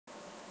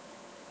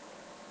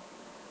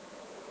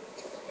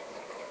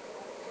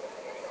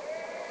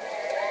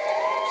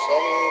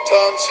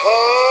Sometimes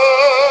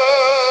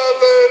hallelujah,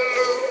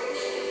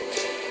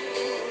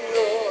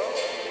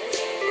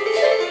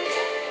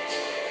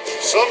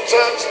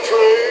 sometimes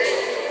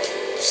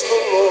praise the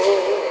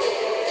Lord,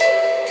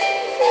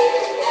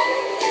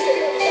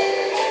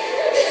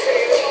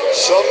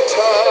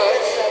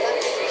 sometimes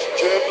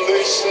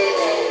gently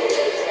singing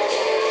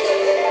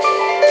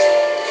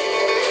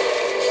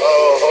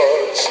our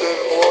hearts in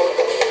one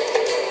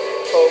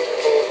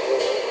accord.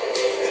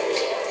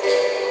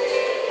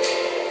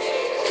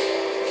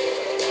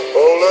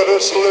 Oh, let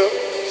us lift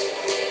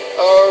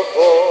our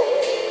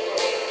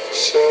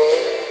voices,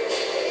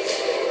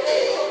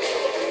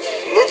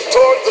 look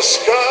toward the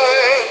sky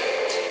and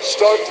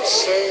start to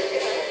sing.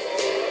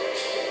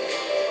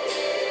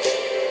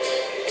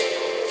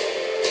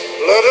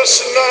 Let us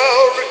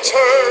now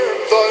return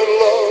thy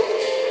love,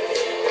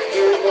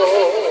 dear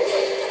Lord.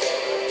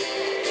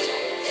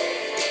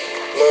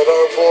 Let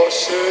our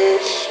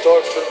voices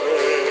start to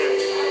ring.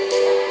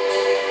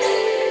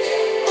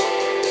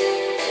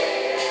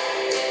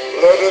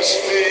 Let us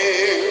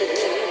feel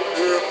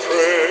your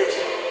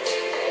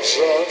presence.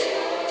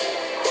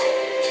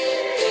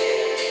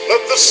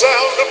 Let the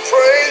sound of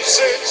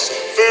praises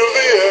fill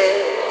the air.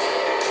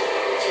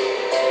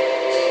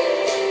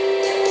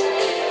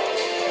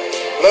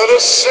 Let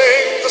us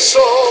sing the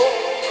song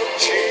of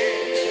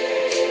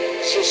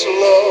Jesus'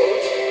 love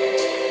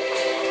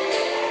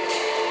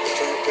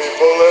to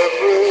people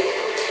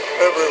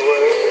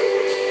everywhere.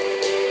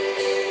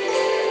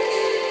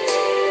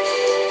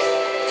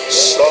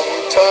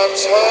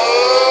 Sometimes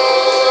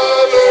hallelujah,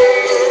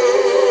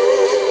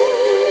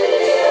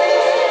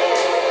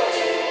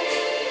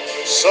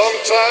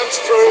 sometimes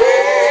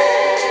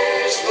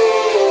praise the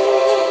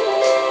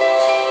Lord,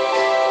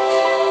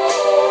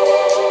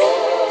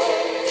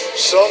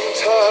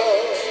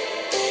 sometimes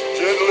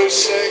gently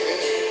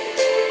singing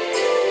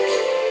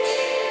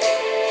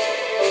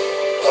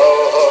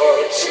our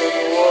hearts in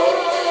one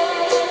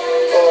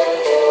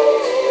accord.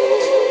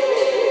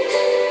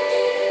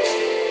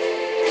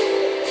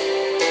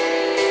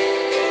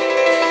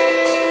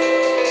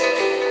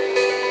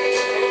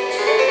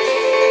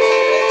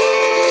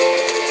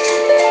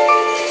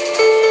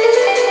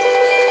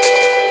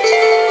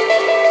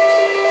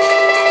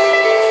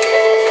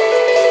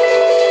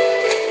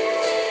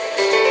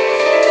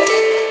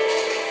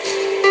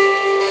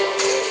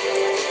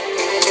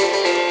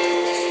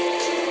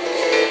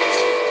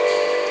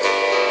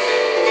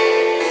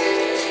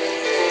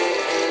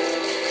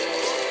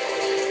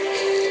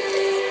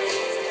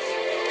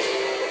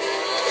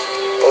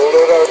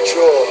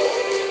 Joy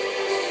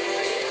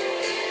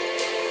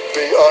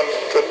be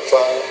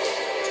unconfined.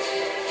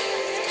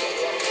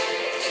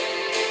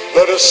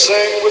 Let us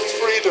sing with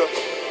freedom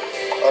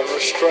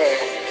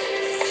unrestrained.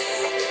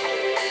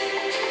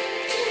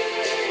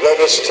 Let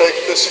us take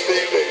this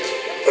feeling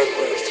that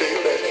we're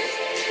feeling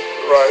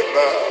right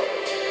now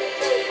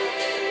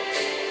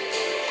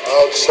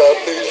outside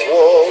these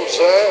walls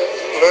and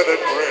let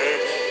it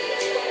ring.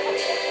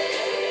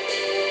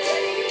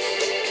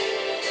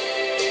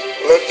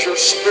 Let your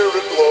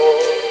spirit,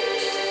 Lord,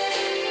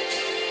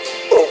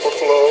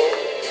 overflow.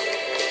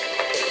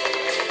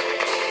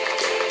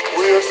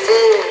 We are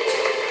filled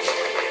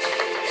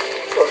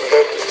from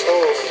head to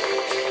toe.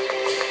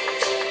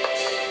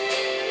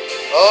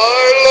 I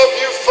love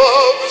you,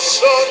 Father,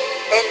 Son,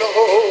 and the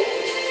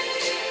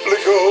Holy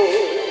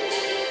Ghost.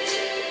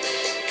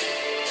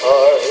 I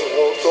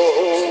want the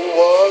whole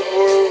wide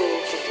world